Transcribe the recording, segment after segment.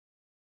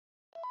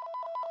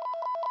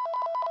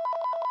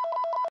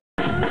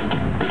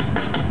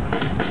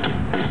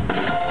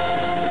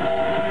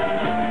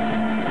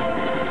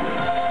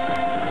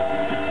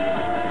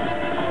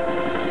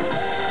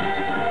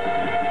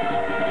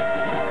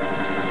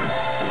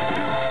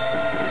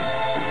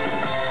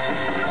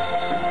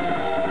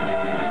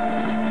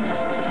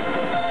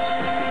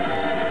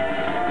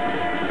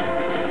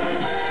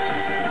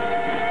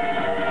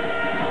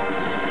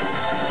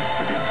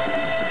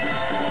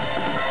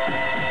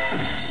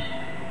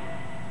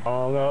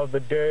All of the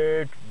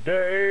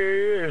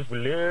days we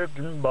lived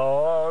in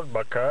bars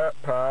by cat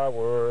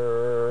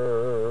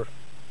power.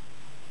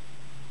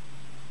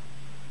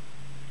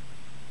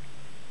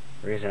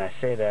 The reason I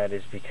say that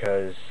is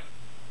because,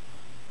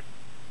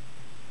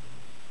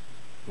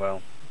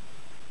 well,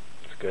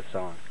 it's a good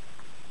song.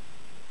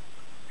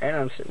 And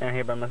I'm sitting out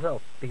here by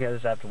myself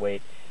because I have to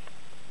wait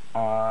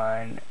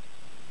on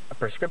a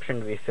prescription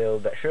to be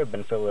filled that should have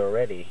been filled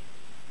already,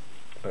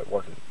 but it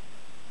wasn't.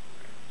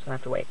 So I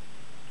have to wait.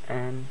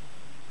 And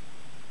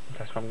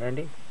that's what I'm going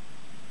to do.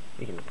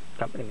 You can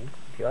accompany me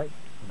if you like,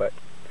 but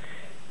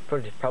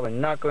footage is probably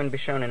not going to be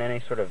shown in any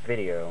sort of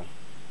video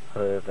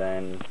other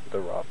than the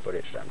raw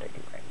footage that I'm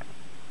taking right now.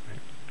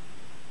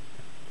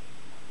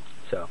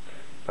 So,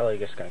 probably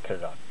just going to cut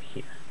it off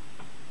here.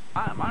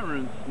 My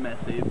room's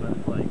messy,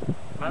 but like,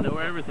 I know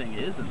where everything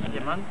is in there.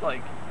 Yeah, mine's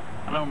like,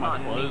 I know where my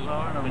clothes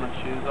are, I know where my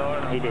shoes are,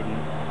 I know where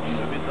my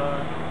movies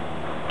are.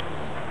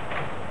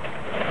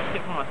 Let's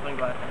get my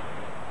sunglasses.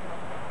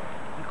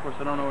 Of course,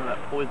 I don't know where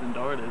that poison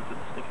dart is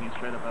that's sticking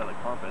straight up out of the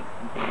carpet.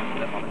 I'm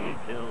going to get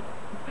killed.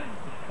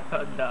 I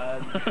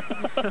died.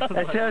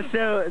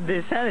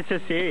 This sounded so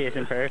serious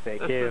and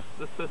perfect, too.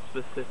 That's so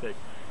specific.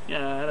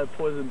 Yeah, I had a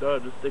poison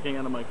dart just sticking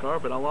out of my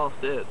carpet. I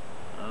lost it.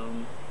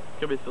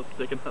 Could be still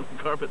sticking out of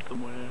the carpet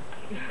somewhere.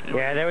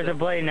 Yeah, there was a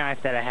bloody knife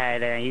that I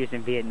had I used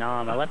in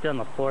Vietnam. I left it on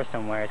the floor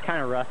somewhere. It's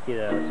kind of rusty,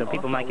 though, so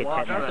people might get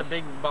tetanus. That's a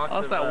big box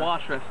of that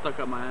washer I stuck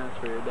up my ass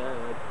for your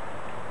dad.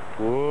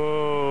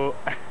 Whoa.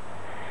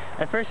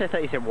 At first I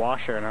thought you said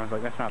washer, and I was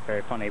like, that's not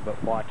very funny,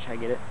 but watch, I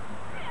get it.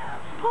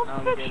 Pulp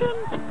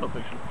Fiction. Pulp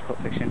Fiction. Pulp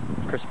Fiction.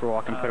 Christopher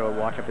Walken put a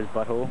watch up his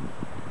butthole.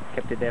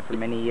 Kept it there for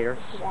many years.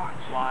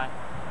 Why?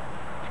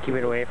 To keep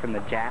it away from the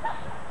Japs.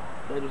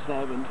 They just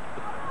happened.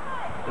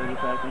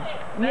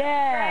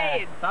 Yeah!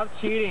 Great. Stop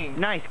cheating.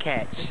 Nice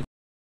catch.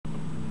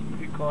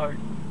 Good Clark.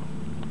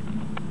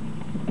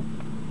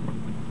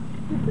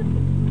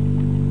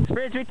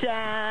 Frisbee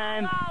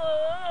time!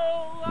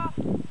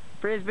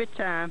 Frisbee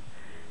time.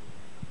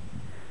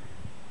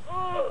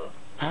 Oh,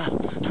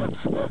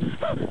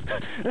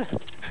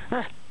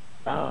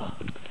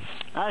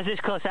 I was this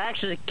close. I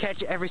actually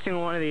catch every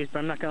single one of these, but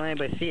I'm not going to let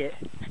anybody see it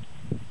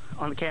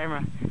on the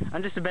camera.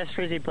 I'm just the best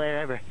frisbee player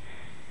ever.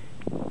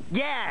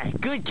 Yeah,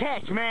 good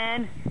catch,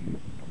 man.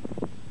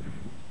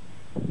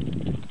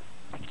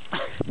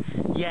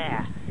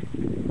 Yeah.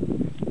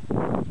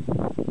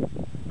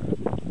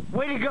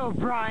 Way to go,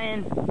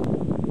 Brian.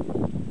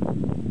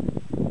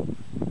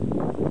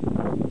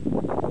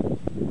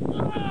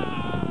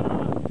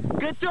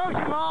 Good throw,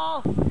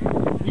 Jamal.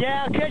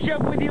 Yeah, I'll catch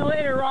up with you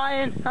later,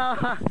 Ryan.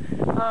 Oh,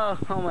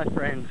 my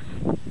friends.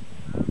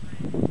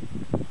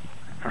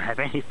 I don't have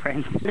any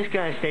friends. I'm just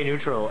gonna stay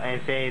neutral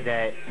and say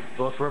that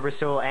both Rubber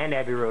Soul and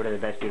Abbey Road are the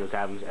best Beatles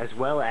albums, as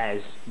well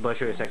as Blood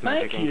Sugar Sex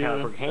Magic and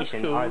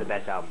Californication are the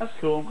best albums. That's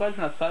cool. I'm glad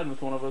you're not siding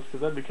with one of us,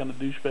 because that'd be kind of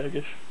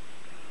douchebaggish.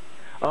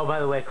 Oh, by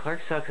the way,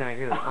 Clark Sucks and I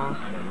agree with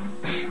awesome.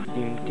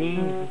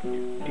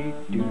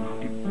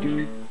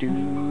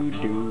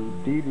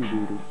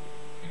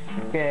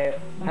 Okay,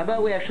 how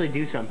about we actually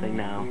do something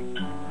now?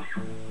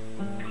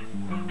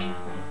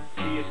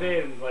 So you're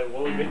saying, like,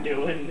 what we've been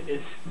doing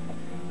is...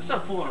 Let's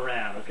stop fooling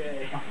around,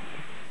 okay?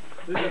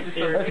 Let's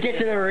get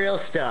to the real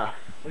stuff.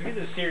 Let's get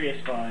to the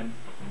serious fun.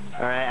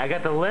 Alright, I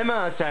got the limo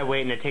outside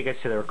waiting to take us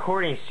to the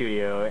recording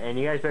studio, and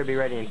you guys better be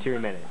ready in 3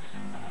 minutes.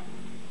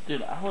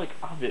 Dude, I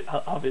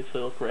obviously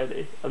look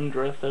ready. I'm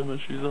dressed, I have my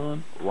shoes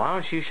on. Why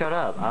don't you shut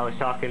up? I was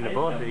talking to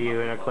both of you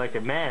in a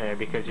collective manner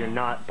because you're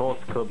not both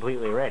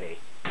completely ready.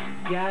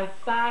 Gotta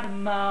fight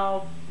 'em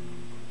all.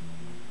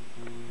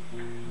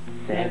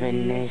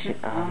 Seven Nation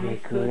Army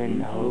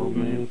couldn't hold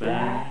me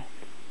back.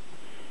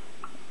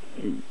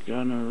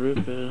 Gonna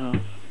rip it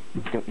off.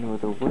 Don't know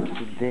the words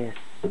of this.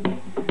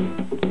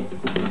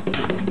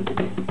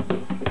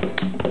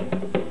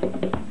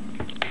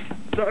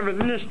 Seven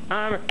Nation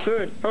Army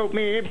couldn't hold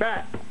me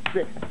back.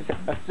 Just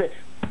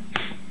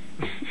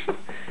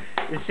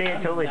say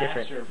it totally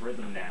different. I'm a master of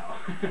rhythm now.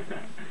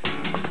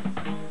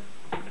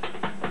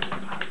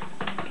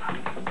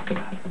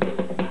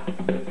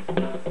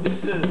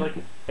 This is like...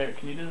 Eric,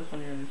 can you do this on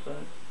your own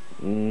side?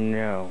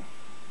 No.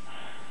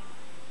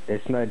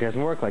 It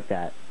doesn't work like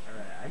that.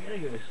 Alright, I gotta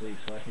go to sleep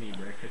so I can eat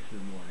breakfast in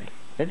the morning.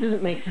 That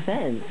doesn't make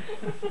sense.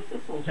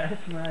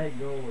 That's my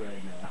goal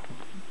right now.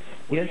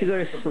 You have to go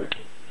to sleep.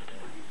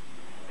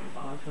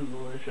 Oh, that sounds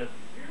delicious.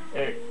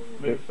 Eric,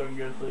 move so I can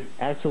go to sleep.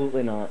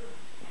 Absolutely not.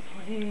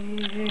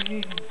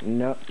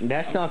 No,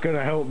 that's not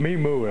gonna help me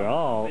move at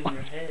all. In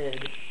your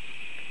head.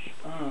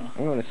 I'm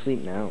going to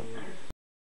sleep now.